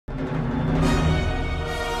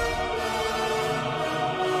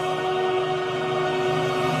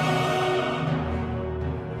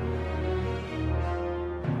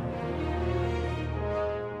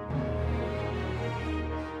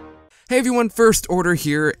Hey everyone, First Order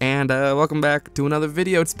here, and welcome back to another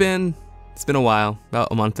video. It's been a while, about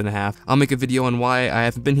a month and a half. I'll make a video on why I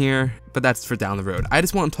haven't been here, but that's for down the road. I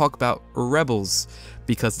just want to talk about Rebels,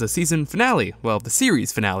 because the season finale, well, the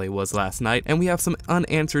series finale was last night, and we have some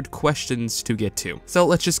unanswered questions to get to. So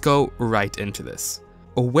let's just go right into this.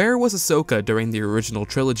 Where was Ahsoka during the original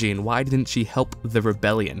trilogy, and why didn't she help the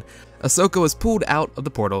rebellion? Ahsoka was pulled out of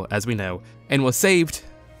the portal, as we know, and was saved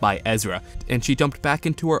by Ezra, and she jumped back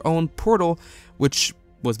into her own portal, which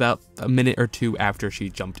was about a minute or two after she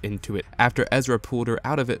jumped into it, after Ezra pulled her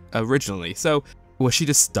out of it originally. So was she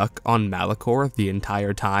just stuck on Malachor the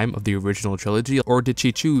entire time of the original trilogy, or did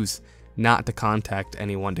she choose not to contact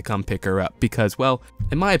anyone to come pick her up? Because, well,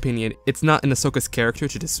 in my opinion, it's not in Ahsoka's character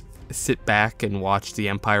to just sit back and watch the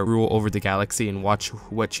Empire rule over the galaxy and watch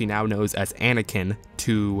what she now knows as Anakin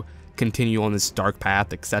to continue on this dark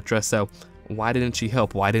path, etc. So why didn't she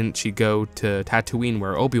help? Why didn't she go to Tatooine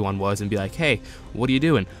where Obi-Wan was and be like, hey, what are you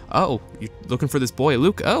doing? Oh, you're looking for this boy,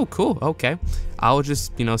 Luke? Oh, cool, okay. I'll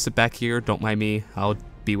just, sit back here, don't mind me, I'll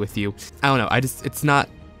be with you. I don't know, it's not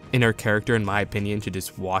in her character, in my opinion, to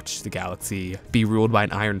just watch the galaxy be ruled by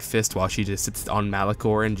an iron fist while she just sits on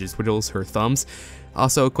Malachor and just whittles her thumbs.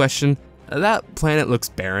 Also, a question, that planet looks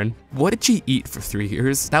barren. What did she eat for 3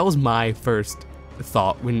 years? That was my first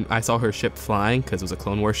thought when I saw her ship flying, because it was a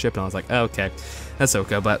Clone Wars ship, and I was like, oh, okay, that's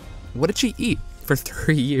okay, but what did she eat for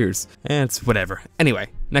 3 years? It's whatever. Anyway,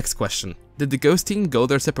 next question. Did the Ghost team go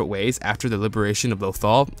their separate ways after the liberation of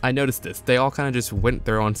Lothal? I noticed this. They all kind of just went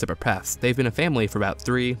their own separate paths. They've been a family for about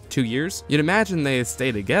 2 years. You'd imagine they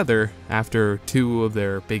stay together after 2 of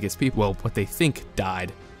their biggest people, well, what they think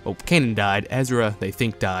died. Well, Kanan died, Ezra they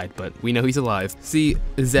think died, but we know he's alive. See,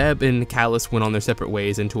 Zeb and Callus went on their separate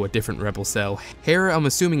ways into a different rebel cell. Hera, I'm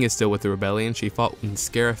assuming, is still with the rebellion. She fought in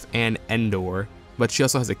Scarif and Endor, but she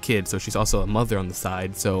also has a kid, so she's also a mother on the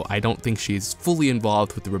side, so I don't think she's fully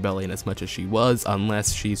involved with the rebellion as much as she was,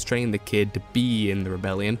 unless she's trained the kid to be in the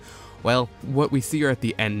rebellion. Well, what we see her at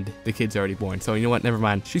the end, the kid's already born, so you know what, never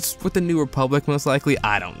mind. She's with the New Republic, most likely.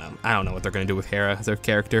 I don't know. I don't know what they're going to do with Hera as her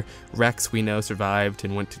character. Rex, we know, survived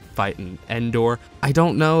and went to fight in Endor. I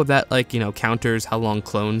don't know that, counters how long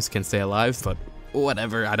clones can stay alive, but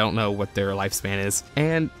whatever. I don't know what their lifespan is.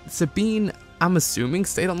 And Sabine, I'm assuming,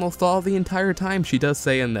 stayed on Lothal the entire time. She does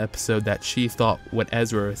say in the episode that she thought what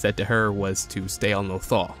Ezra said to her was to stay on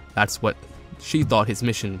Lothal. That's what she thought his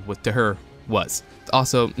mission was.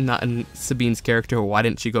 Also, not in Sabine's character, why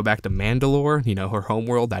didn't she go back to Mandalore, her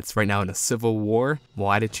homeworld that's right now in a civil war?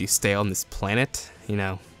 Why did she stay on this planet?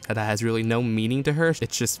 That has really no meaning to her.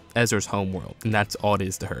 It's just Ezra's homeworld, and that's all it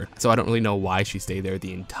is to her. So I don't really know why she stayed there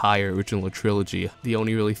the entire original trilogy. The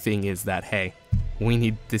only really thing is that, hey, we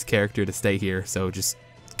need this character to stay here, so just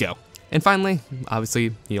go. And finally,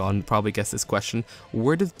 obviously, you'll probably guess this question,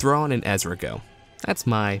 where did Thrawn and Ezra go? That's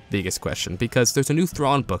my biggest question, because there's a new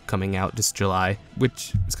Thrawn book coming out this July,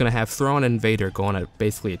 which is going to have Thrawn and Vader go on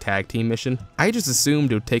basically a tag team mission. I just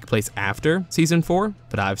assumed it would take place after Season 4,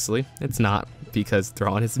 but obviously it's not, because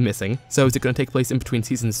Thrawn is missing. So is it going to take place in between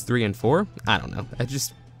Seasons 3 and 4? I don't know. I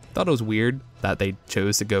just thought it was weird that they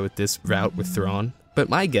chose to go with this route with Thrawn. But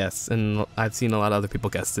my guess, and I've seen a lot of other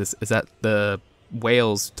people guess this, is that the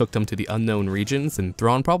whales took them to the unknown regions, and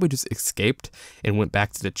Thrawn probably just escaped and went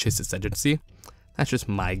back to the Chiss Ascendancy. That's just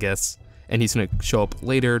my guess, and he's going to show up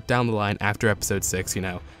later down the line after episode 6,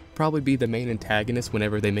 probably be the main antagonist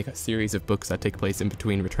whenever they make a series of books that take place in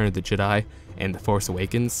between Return of the Jedi and The Force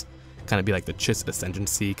Awakens. Kind of be like the Chiss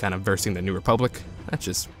Ascendancy, kind of versing the New Republic. That's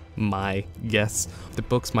just my guess. The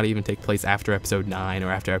books might even take place after episode 9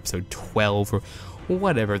 or after episode 12 or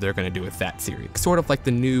whatever they're going to do with that series. Sort of like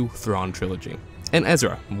the new Thrawn trilogy. And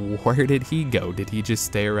Ezra, where did he go? Did he just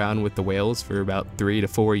stay around with the whales for about 3 to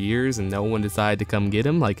 4 years and no one decided to come get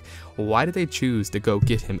him? Like, why did they choose to go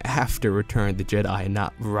get him after Return of the Jedi and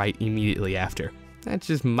not right immediately after? That's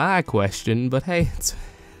just my question, but hey, it's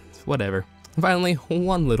whatever. And finally,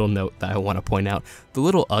 one little note that I want to point out. The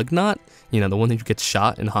little Ugnaught, the one that gets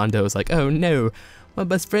shot, and Hondo is like, oh no, my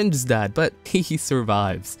best friend just died, but he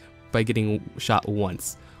survives by getting shot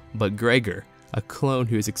once. But Gregor, a clone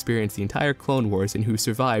who has experienced the entire Clone Wars and who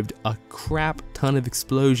survived a crap ton of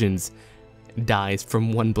explosions, dies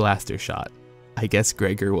from one blaster shot. I guess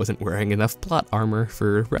Gregor wasn't wearing enough plot armor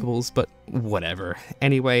for Rebels, but whatever.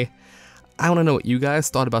 Anyway, I want to know what you guys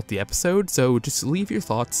thought about the episode, so just leave your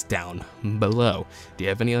thoughts down below. Do you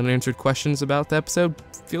have any unanswered questions about the episode?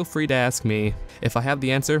 Feel free to ask me. If I have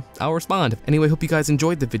the answer, I'll respond. Anyway, hope you guys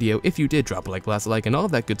enjoyed the video. If you did, drop a like, blast a like, and all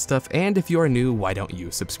that good stuff. And if you are new, why don't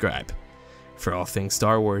you subscribe? For all things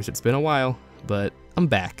Star Wars, it's been a while, but I'm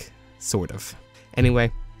back, sort of.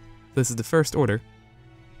 Anyway, this is the First Order,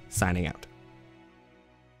 signing out.